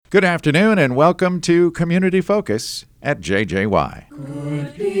Good afternoon and welcome to Community Focus at JJY.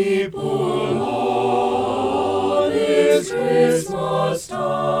 Good people, all this Christmas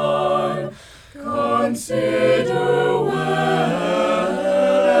time, consider well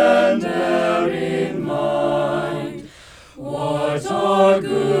and bear in mind what our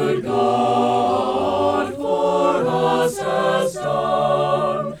good God for us has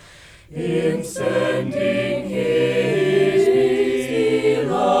done in sending His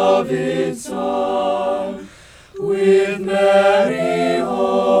beloved Son. With Mary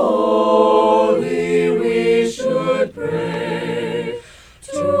holy we should pray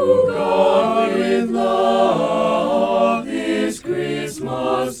to God with love this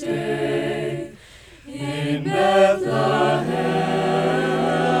Christmas day. In Bethlehem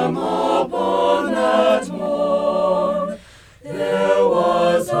upon that morn there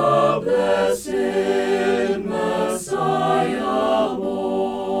was a blessed Messiah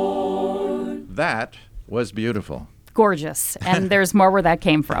born. That was beautiful. Gorgeous. And there's more where that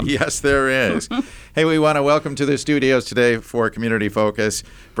came from. Yes, there is. Hey, we want to welcome to the studios today for Community Focus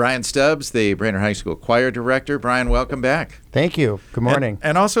Brian Stubbs, the Brainerd High School Choir Director. Brian, welcome back. Thank you. Good morning.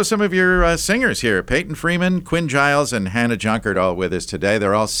 And also some of your singers here, Payton Freeman, Quinn Giles, and Hannah Junkert, all with us today.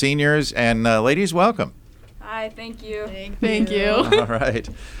 They're all seniors. And ladies, welcome. Hi, thank you. Thank you. All right.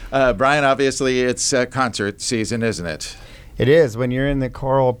 Brian, obviously it's concert season, isn't it? It is. When you're in the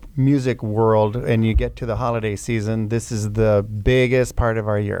choral music world and you get to the holiday season, this is the biggest part of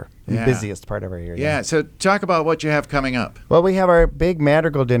our year, the busiest part of our year. Yeah, so talk about what you have coming up. Well, we have our big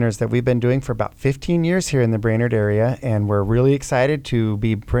Madrigal dinners that we've been doing for about 15 years here in the Brainerd area, and we're really excited to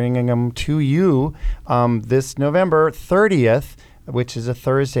be bringing them to you this November 30th, which is a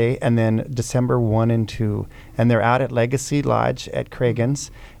Thursday, and then December 1 and 2. And they're out at Legacy Lodge at Cragen's,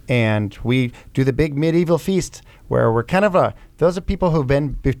 and we do the big medieval feast where we're kind of those are people who've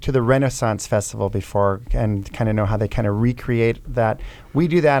been to the Renaissance Festival before and kind of know how they kind of recreate that. We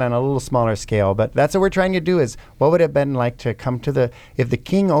do that on a little smaller scale, but that's what we're trying to do is what would it have been like to come to if the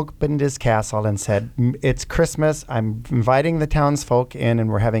king opened his castle and said, it's Christmas, I'm inviting the townsfolk in and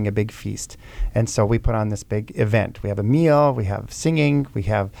we're having a big feast. And so we put on this big event. We have a meal, we have singing, we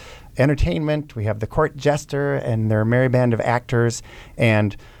have entertainment, we have the court jester and their merry band of actors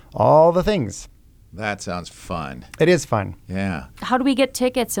and all the things. That sounds fun. It is fun. Yeah. How do we get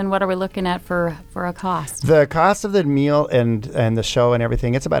tickets and what are we looking at for a cost? The cost of the meal and the show and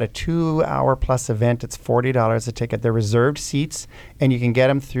everything, it's about a 2-hour plus event. It's $40 a ticket. They're reserved seats, and you can get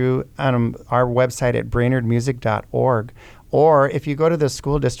them through our website at brainerdmusic.org. Or if you go to the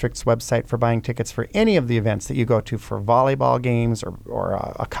school district's website for buying tickets for any of the events that you go to for volleyball games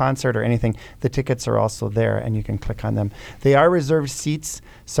or a concert or anything, the tickets are also there and you can click on them. They are reserved seats,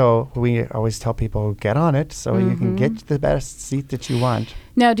 so we always tell people get on it so you can get the best seat that you want.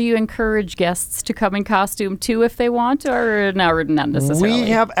 Now, do you encourage guests to come in costume too if they want, or not necessarily? We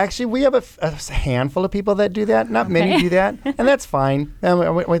have a handful of people that do that. Not many do that, and that's fine.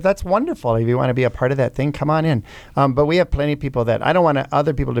 That's wonderful. If you want to be a part of that thing, come on in. But we have plenty of people that I don't want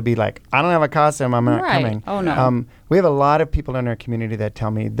other people to be like, I don't have a costume, I'm not coming. Oh, no. We have a lot of people in our community that tell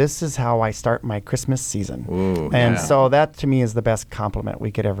me this is how I start my Christmas season. Ooh, and so that to me is the best compliment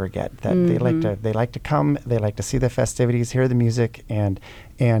we could ever get. That they like to come, they like to see the festivities, hear the music, and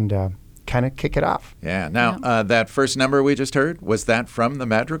kind of kick it off. Yeah. Now, that first number we just heard, was that from the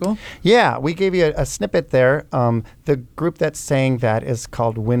Madrigal? Yeah, we gave you a snippet there. The group that sang that is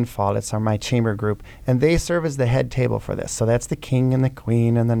called Windfall. It's my chamber group, and they serve as the head table for this. So that's the king and the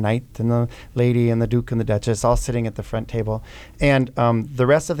queen and the knight and the lady and the duke and the duchess all sitting at the front table. And the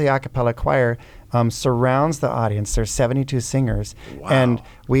rest of the a cappella choir surrounds the audience. There's 72 singers. Wow. And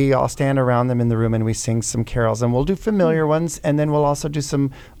we all stand around them in the room and we sing some carols. And we'll do familiar ones, and then we'll also do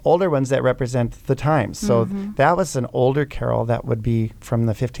some older ones that represent the times. So that was an older carol that would be from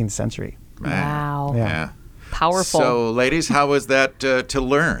the 15th century. Man. Wow. Yeah. Powerful. So, ladies, how was that to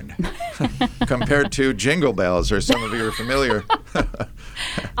learn compared to Jingle Bells or some of your familiar?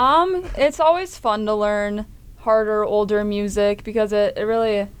 It's always fun to learn harder, older music because it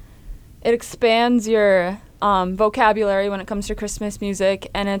expands your vocabulary when it comes to Christmas music,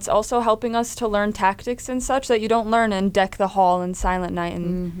 and it's also helping us to learn tactics and such that you don't learn in Deck the Hall and Silent Night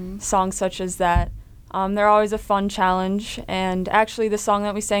and songs such as that. They're always a fun challenge, and actually the song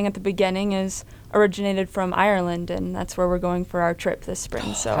that we sang at the beginning is originated from Ireland, and that's where we're going for our trip this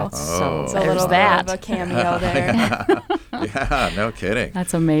spring. So it's a little bit of a cameo there. Yeah, no kidding.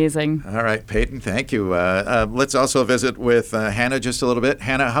 That's amazing. All right, Payton, thank you. Let's also visit with Hannah just a little bit.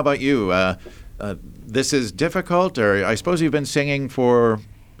 Hannah, how about you? This is difficult, or I suppose you've been singing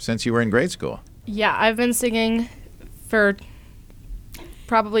since you were in grade school. Yeah, I've been singing for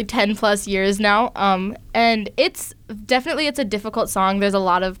probably 10 plus years now. And it's a difficult song. There's a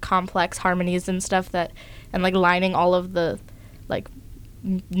lot of complex harmonies and stuff and like lining all of the like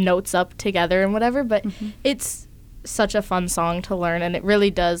notes up together and whatever, but it's such a fun song to learn, and it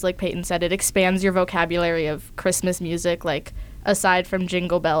really does, like Payton said, it expands your vocabulary of Christmas music, like aside from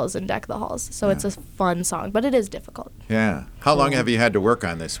Jingle Bells and Deck the Halls. So it's a fun song, but it is difficult. Yeah. How long have you had to work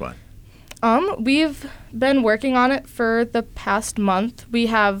on this one? We've been working on it for the past month. We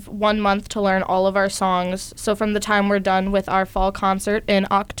have 1 month to learn all of our songs. So from the time we're done with our fall concert in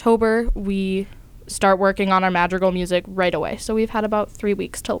October, we start working on our madrigal music right away. So we've had about 3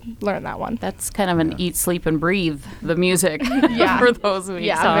 weeks to learn that one. That's kind of an eat, sleep, and breathe the music for those weeks.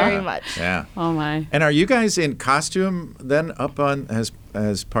 Yeah, very much. Yeah. Oh, my. And are you guys in costume then up on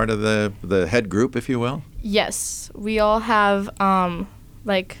as part of the head group, if you will? Yes. We all have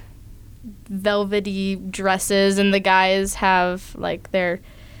like velvety dresses, and the guys have like their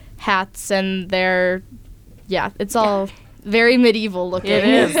hats and their it's all very medieval looking. It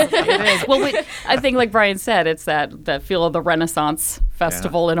is. It is. Well, I think, like Brian said, it's that feel of the Renaissance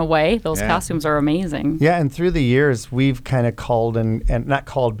festival in a way. Those costumes are amazing. Yeah, and through the years, we've kind of culled and not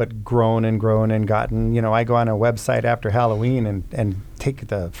culled, but grown and gotten, I go on a website after Halloween and take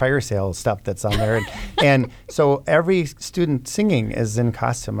the fire sale stuff that's on there. And so every student singing is in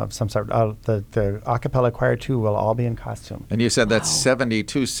costume of some sort. The a cappella choir, too, will all be in costume. And you said that's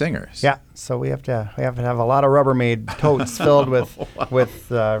 72 singers. Yeah, so we have to have a lot of Rubbermaid totes filled with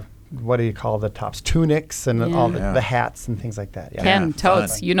what do you call the tops? Tunics and all the hats and things like that. Yeah. Ken,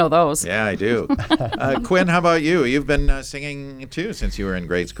 totes, fun. you know those. Yeah, I do. Quinn, how about you? You've been singing too since you were in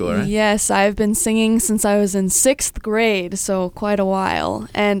grade school, right? Yes, I've been singing since I was in 6th grade, so quite a while.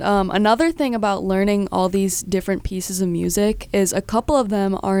 And another thing about learning all these different pieces of music is a couple of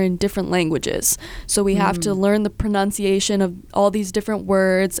them are in different languages. So we have to learn the pronunciation of all these different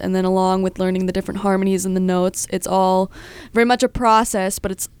words, and then along with learning the different harmonies and the notes, it's all very much a process,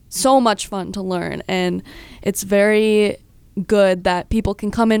 but it's so much fun to learn, and it's very good that people can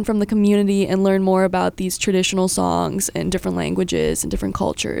come in from the community and learn more about these traditional songs in different languages and different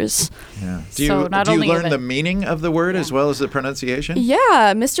cultures. Yeah. So Do you learn the meaning of the word as well as the pronunciation?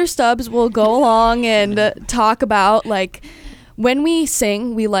 Yeah, Mr. Stubbs will go along and talk about, like, when we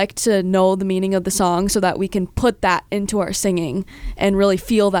sing, we like to know the meaning of the song so that we can put that into our singing and really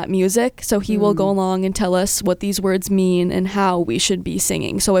feel that music. So he will go along and tell us what these words mean and how we should be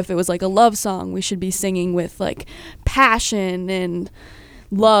singing. So if it was like a love song, we should be singing with like passion and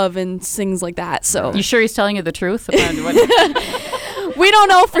love and things like that. So You sure he's telling you the truth? we don't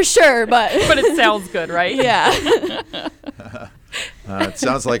know for sure, but But it sounds good, right? Yeah. It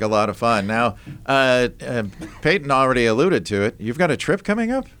sounds like a lot of fun. Now, Payton already alluded to it. You've got a trip coming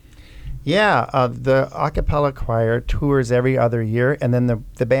up? Yeah, the a cappella choir tours every other year, and then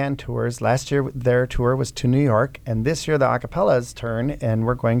the band tours. Last year, their tour was to New York, and this year, the a cappella's turn, and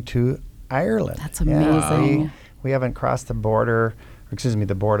we're going to Ireland. That's amazing. We haven't crossed the border,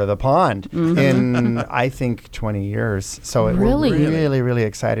 the board of the pond in, I think, 20 years. So Really? we're really, really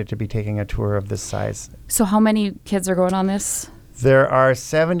excited to be taking a tour of this size. So how many kids are going on this? There are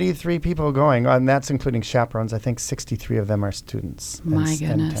 73 people going, and that's including chaperones. I think 63 of them are students. My and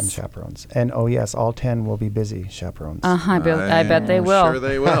 10 goodness. chaperones. And, oh, yes, all 10 will be busy chaperones. I bet they will. Sure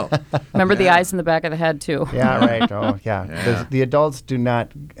they will. Remember the eyes in the back of the head, too. Yeah, right. Oh, yeah. Yeah. The adults do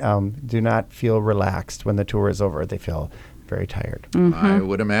not feel relaxed when the tour is over. They feel very tired. I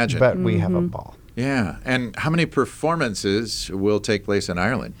would imagine. But we have a ball. Yeah. And how many performances will take place in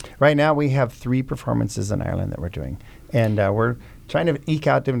Ireland? Right now, we have 3 performances in Ireland that we're doing. And we're trying to eke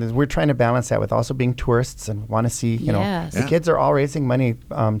out different. We're trying to balance that with also being tourists and want to see, Yes. the kids are all raising money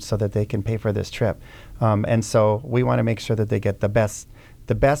so that they can pay for this trip. And so we want to make sure that they get the best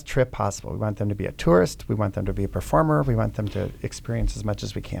trip possible. We want them to be a tourist. We want them to be a performer. We want them to experience as much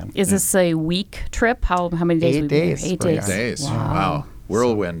as we can. Is this a week trip? How many days? 8 will we be here? days. 8 Oh, days. yeah. Days. Wow. Wow.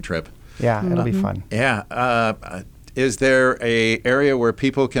 Whirlwind trip. Yeah, it'll be fun. Yeah. Is there a area where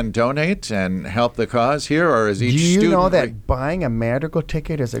people can donate and help the cause here, or is each Do you student... know that buying a madrigal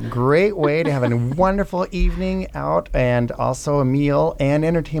ticket is a great way to have a wonderful evening out and also a meal and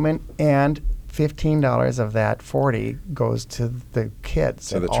entertainment, and $15 of that $40 goes to the kids.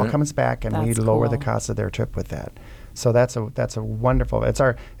 To the It all trip. comes back, and we That's lower the cool. cost of their trip with that. So that's a wonderful. It's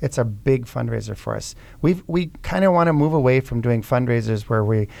a big fundraiser for us. We kind of want to move away from doing fundraisers where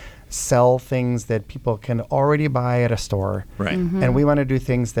we sell things that people can already buy at a store. Right. And we want to do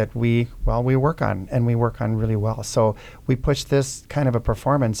things that we work on, and we work on really well. So we push this kind of a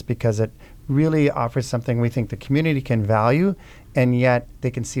performance because it really offers something we think the community can value, and yet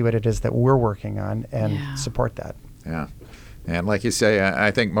they can see what it is that we're working on and support that. Yeah. And like you say,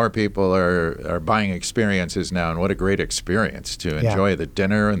 I think more people are buying experiences now, and what a great experience to enjoy the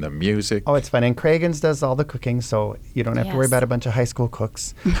dinner and the music. Oh, it's fun. And Cragen's does all the cooking, so you don't have to worry about a bunch of high school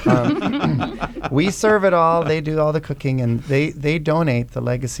cooks. We serve it all. They do all the cooking, and they donate the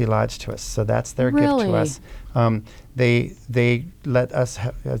Legacy Lodge to us, so that's their gift to us. They let us,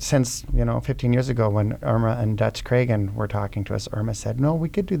 since 15 years ago when Irma and Dutch Cragen were talking to us, Irma said, no, we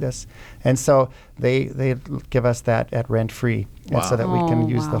could do this. And so they give us that at rent-free, and so that we can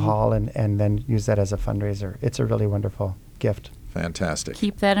use the hall and then use that as a fundraiser. It's a really wonderful gift. Fantastic.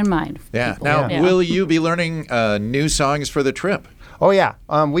 Keep that in mind. Yeah. Now, will you be learning new songs for the trip? Oh yeah,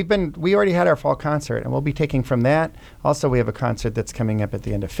 we already had our fall concert, and we'll be taking from that. Also, we have a concert that's coming up at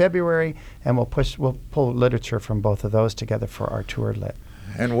the end of February, and we'll pull literature from both of those together for our tour lit.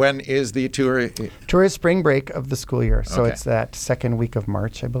 And when is the tour? Tour is spring break of the school year, so it's that second week of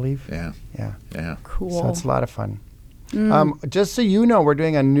March, I believe. Yeah. Cool. So it's a lot of fun. Just so you know, we're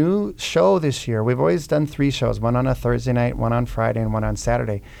doing a new show this year. We've always done 3 shows, one on a Thursday night, one on Friday, and one on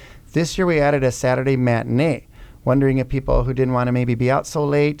Saturday. This year we added a Saturday matinee, wondering if people who didn't want to maybe be out so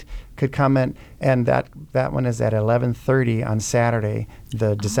late could come in, and that one is at 11:30 on Saturday,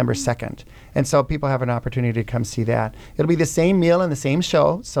 the December 2nd. And so people have an opportunity to come see that. It'll be the same meal and the same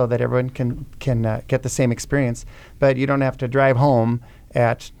show so that everyone can get the same experience, but you don't have to drive home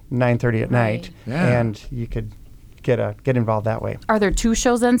at 9:30 at night, and you could get involved that way. Are there 2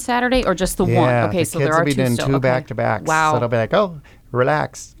 shows on Saturday or just the one? Okay, so there are 2 kids will be doing 2 back-to-backs. Wow. So they'll be like, oh,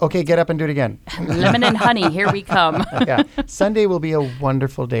 relax. Okay, get up and do it again. Lemon and honey, here we come. Sunday will be a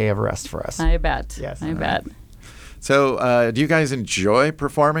wonderful day of rest for us. I bet. Yes. I bet. So do you guys enjoy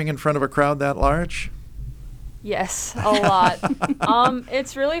performing in front of a crowd that large? Yes, a lot.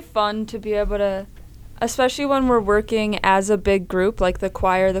 It's really fun to be able to, especially when we're working as a big group, like the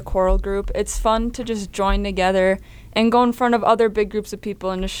choir, the choral group, it's fun to just join together and go in front of other big groups of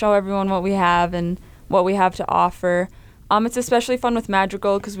people and just show everyone what we have and what we have to offer. It's especially fun with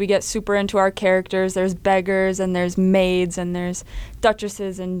Madrigal because we get super into our characters. There's beggars and there's maids and there's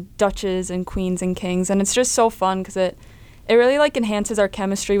duchesses and duches and queens and kings. And it's just so fun because it really enhances our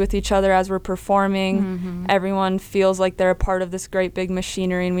chemistry with each other as we're performing. Mm-hmm. Everyone feels like they're a part of this great big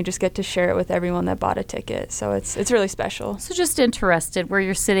machinery, and we just get to share it with everyone that bought a ticket. So it's really special. So just interested, where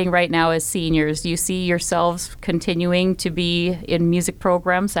you're sitting right now as seniors, do you see yourselves continuing to be in music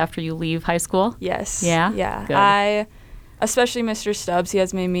programs after you leave high school? Yes. Yeah? Yeah. Good. Especially Mr. Stubbs, he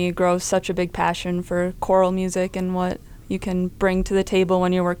has made me grow such a big passion for choral music and what you can bring to the table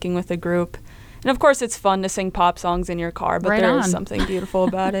when you're working with a group. And of course, it's fun to sing pop songs in your car, but there is something beautiful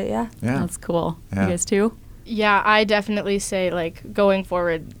about it, yeah. That's cool. Yeah. You guys too? Yeah, I definitely say, going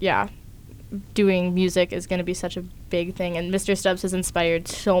forward, doing music is going to be such a big thing. And Mr. Stubbs has inspired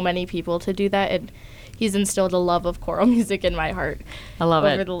so many people to do that. And he's instilled a love of choral music in my heart. I love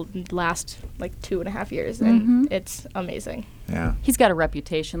it. Over the last 2.5 years, and it's amazing. Yeah. He's got a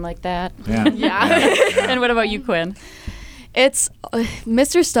reputation like that. Yeah. Yeah. And what about you, Quinn? It's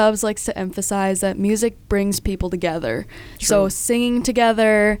Mr. Stubbs likes to emphasize that music brings people together. True. So singing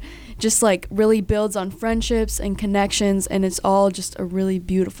together just really builds on friendships and connections, and it's all just a really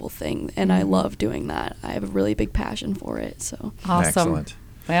beautiful thing. And I love doing that. I have a really big passion for it. So awesome. Excellent.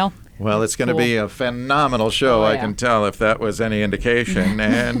 Well, it's going to be a phenomenal show, I can tell, if that was any indication.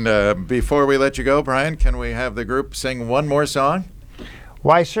 And before we let you go, Brian, can we have the group sing one more song?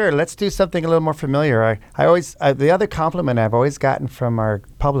 Why, sure. Let's do something a little more familiar. I always the other compliment I've always gotten from our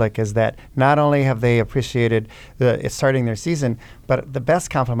public is that not only have they appreciated starting their season, but the best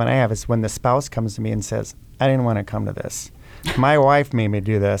compliment I have is when the spouse comes to me and says, I didn't want to come to this. My wife made me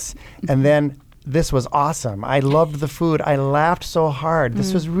do this. And then this was awesome. I loved the food. I laughed so hard.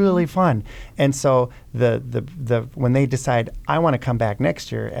 This was really fun. And so the when they decide I want to come back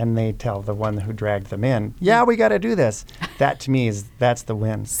next year, and they tell the one who dragged them in, we got to do this. That to me that's the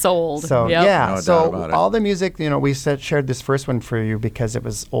win. Sold. So yep. No doubt so about it. all the music, we shared this first one for you because it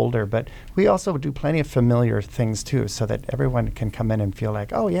was older, but we also do plenty of familiar things too, so that everyone can come in and feel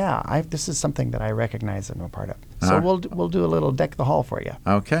like, oh yeah, this is something that I recognize and I'm a part of. So we'll do a little deck the hall for you.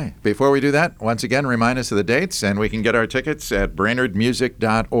 Okay. Before we do that, once again, remind us of the dates, and we can get our tickets at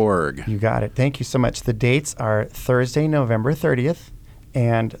brainerdmusic.org. You got it. Thank you so much. The dates are Thursday, November 30th,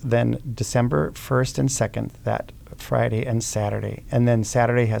 and then December 1st and 2nd, that Friday and Saturday. And then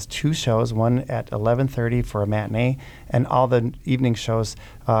Saturday has 2 shows, one at 11:30 for a matinee, and all the evening shows,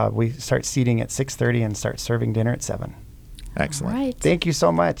 we start seating at 6:30 and start serving dinner at 7. Excellent. Right. Thank you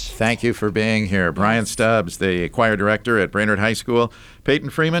so much. Thank you for being here. Brian Stubbs, the choir director at Brainerd High School.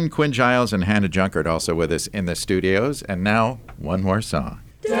 Payton Freeman, Quinn Giles, and Hannah Junkert also with us in the studios. And now, one more song.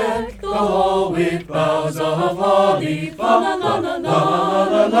 Deck the the hall with boughs of holly. Fa la la la la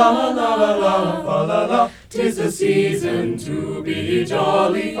la la la la la fa la la. 'Tis the season to be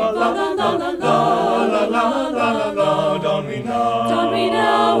jolly. Fa la la la la la la la la la. Don we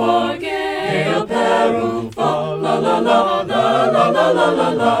now our gay apparel. Fa la la la la la la la la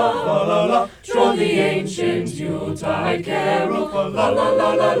la fa la la. Troll the ancient Yuletide carol. Fa la la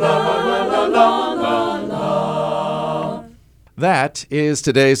la la la la la la la. That is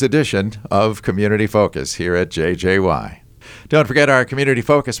today's edition of Community Focus here at JJY. Don't forget our Community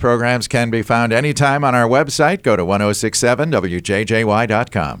Focus programs can be found anytime on our website. Go to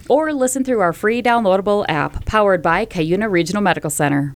 1067wjjy.com. Or listen through our free downloadable app powered by Cuyuna Regional Medical Center.